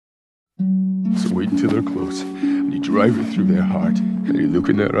So wait until they're close, and you drive it through their heart, and you look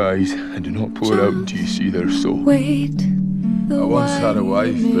in their eyes, and do not pour it out until you see their soul. Wait. I once had a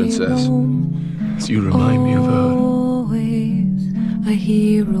wife, princess. So you remind me of her. Always a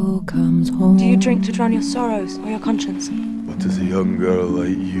hero comes home. Do you drink to drown your sorrows or your conscience? What does a young girl like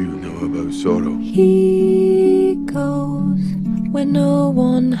you know about sorrow? He goes where no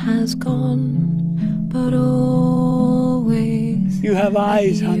one has gone, but always. You have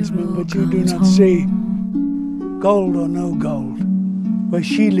eyes, Huntsman, but you do not see. Gold or no gold, where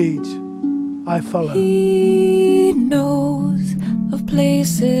she leads, I follow. He knows of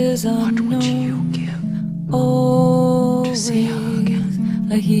places unknown. What would you give Always to see her again?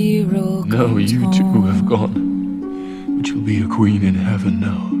 A hero Now comes you too home. have gone, but you'll be a queen in heaven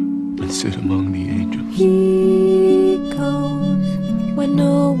now, and sit among the angels. He goes where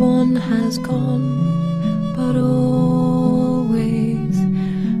no one has gone, but always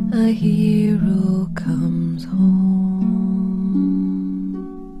a hero